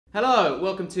Hello,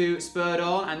 welcome to Spurred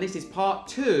On, and this is part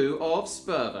 2 of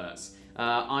Spurverts.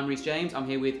 I'm Rhys James, I'm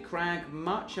here with Crag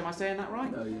Much, am I saying that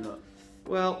right? No, you're not.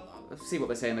 Well, let's see what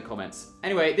they say in the comments.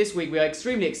 Anyway, this week we are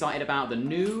extremely excited about the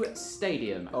new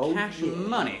stadium. Cash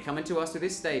money coming to us with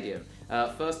this stadium.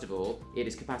 First of all, it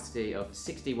is capacity of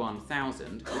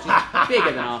 61,000, which is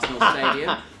bigger than Arsenal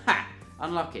Stadium. Ha!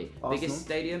 Unlucky. Arsenal? Biggest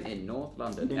stadium in North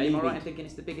London. Am I right in thinking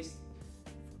it's the biggest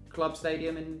club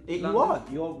stadium in London?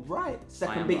 You're right.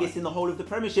 Second biggest right. in the whole of the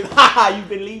Premiership. Haha, you've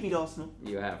been leaving Arsenal.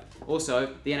 You have.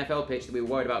 Also, the NFL pitch that we were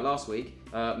worried about last week,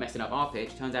 messing up our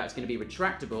pitch, turns out it's going to be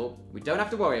retractable. We don't have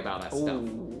to worry about that stuff.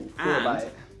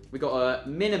 And we got a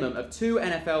minimum of 2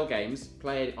 NFL games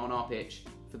played on our pitch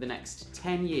for the next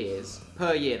 10 years,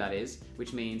 per year that is,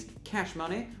 which means cash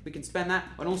money. We can spend that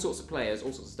on all sorts of players,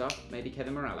 all sorts of stuff. Maybe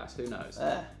Kevin Morales, who knows?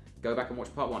 Go back and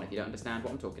watch part 1 if you don't understand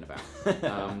what I'm talking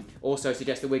about. Also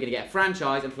suggest that we're going to get a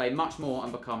franchise and play much more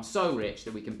and become so rich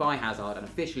that we can buy Hazard and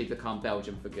officially become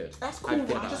Belgium for good. That's cool.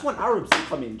 I just want Arabs to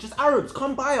come in. Just Arabs,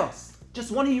 come buy us. Just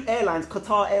one of you airlines,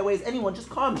 Qatar Airways, anyone, just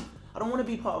come. I don't want to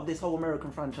be part of this whole American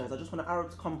franchise. I just want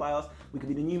Arabs to come buy us. We can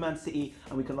be the new Man City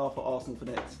and we can laugh at Arsenal for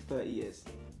the next 30 years.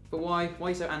 But why are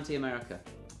you so anti-America?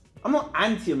 I'm not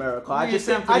anti-America. I just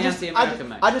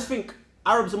think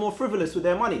Arabs are more frivolous with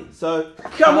their money, so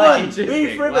come on,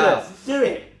 be frivolous, do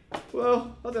it.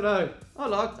 Well, I don't know. I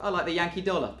like the Yankee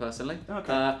dollar personally.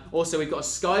 Okay. Also, we've got a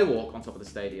skywalk on top of the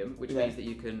stadium, which means that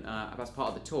you can, as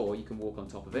part of the tour, you can walk on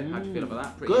top of it. How do you feel about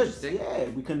that? Pretty interesting. Yeah,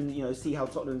 we can, see how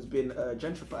Tottenham's been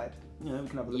gentrified. We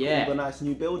can have a look at all the nice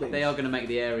new buildings. They are going to make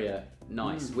the area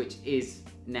nice, which is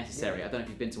necessary. I don't know if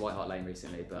you've been to White Hart Lane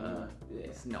recently, but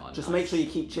it's not. Just make sure you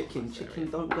keep chicken.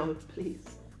 Chicken, don't go, please.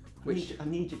 I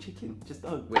need your chicken. Just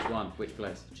don't. Which one? Which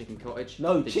place? Chicken Cottage?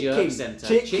 No, the Chicken. Jerk Centre.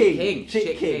 Chicken.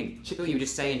 I thought you were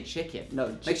just saying chicken. No,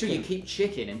 chicken. Make sure you keep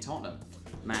chicken in Tottenham.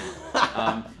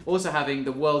 Man. Also having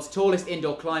the world's tallest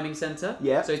indoor climbing centre.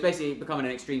 Yeah. So it's basically becoming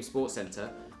an extreme sports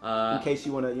centre. In case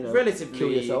you want to, relatively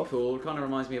kill yourself. Cool. Kind of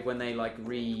reminds me of when they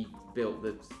rebuilt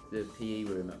the PE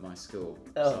room at my school.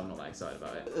 So I'm not that excited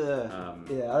about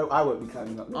it. I won't be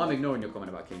climbing up. I'm ignoring your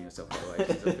comment about killing yourself, by the way,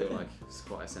 because I feel like it's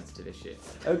quite a sensitive issue.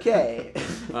 Okay.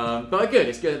 But good.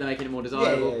 It's good that they're making it more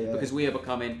desirable because we are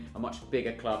becoming a much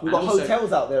bigger club. We've got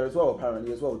hotels out there as well,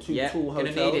 apparently, 2 tall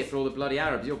hotels. Gonna need it for all the bloody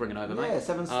Arabs you're bringing over, mate. Yeah,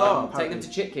 7-star. Take them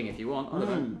to Chit King if you want. I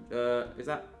don't know. Is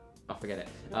that? Oh, forget it.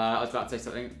 I was about to say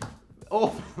something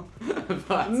awful.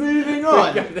 Moving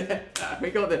on. We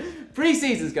got the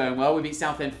pre-season's going well. We beat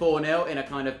Southend 4-0 in a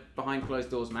kind of behind closed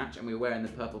doors match, and we were wearing the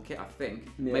purple kit, I think.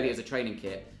 Yeah. Maybe it was a training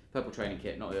kit, purple training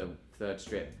kit, not the third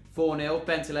strip. 4-0.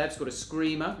 Bentaleb scored a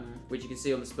screamer, which you can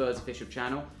see on the Spurs official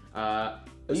channel. Are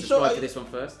you sure? For this one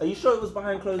first. Are you sure it was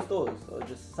behind closed doors, or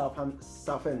just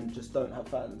Southend just don't have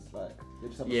fans? Like they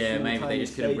just have maybe they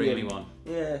just couldn't bring anyone.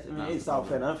 Yeah, it's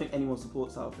Southend. I don't think anyone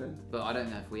supports Southend. But I don't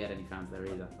know if we had any fans there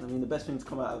either. I mean, the best thing to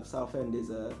come out of Southend is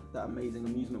that amazing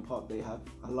amusement park they have.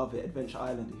 I love it, Adventure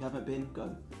Island. If you haven't been,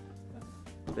 go.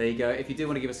 There you go. If you do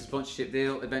want to give us a sponsorship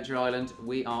deal, Adventure Island,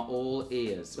 we are all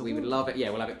ears. We would love it.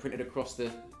 Yeah, we'll have it printed across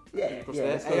the. Across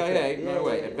there. No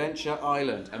way. Adventure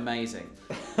Island, amazing.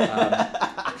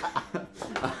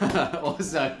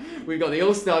 Also, we've got the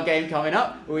All-Star game coming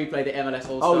up where we play the MLS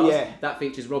All-Stars. Oh, yeah. That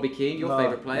features Robbie Keane, your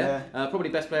favourite player. Probably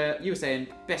best player, you were saying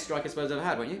best striker Spurs ever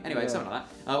had, weren't you? Anyway, something like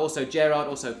that. Also Gerrard,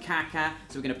 also Kaká.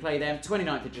 So we're going to play them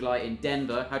 29th of July in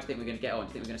Denver. How do you think we're going to get on? Do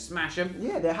you think we're going to smash them?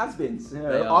 Yeah, there has-beens.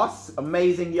 Us,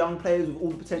 amazing young players with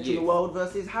all the potential in the world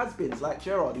versus has-beens like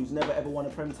Gerrard, who's never ever won a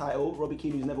Prem title. Robbie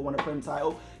Keane, who's never won a Prem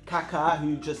title. Kaká,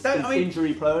 who just is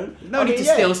injury prone. No need to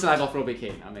still slag off Robbie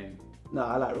Keane. No,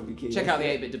 I like Robbie Keane. Check out the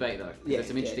 8-bit debate though. There's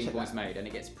some interesting points made, and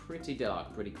it gets pretty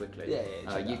dark pretty quickly.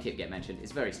 UKIP get mentioned.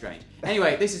 It's very strange.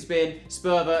 Anyway, this has been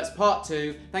Spurverts Part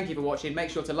 2. Thank you for watching.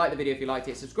 Make sure to like the video if you liked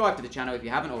it, subscribe to the channel if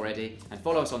you haven't already, and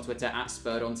follow us on Twitter at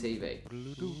SpurredOnTV.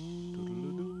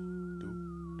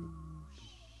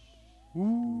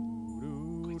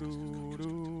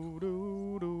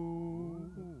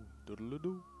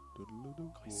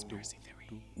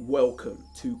 Welcome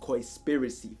to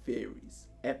Conspiracy Theories,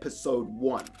 Episode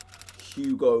 1,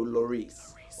 Hugo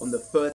Lloris. On the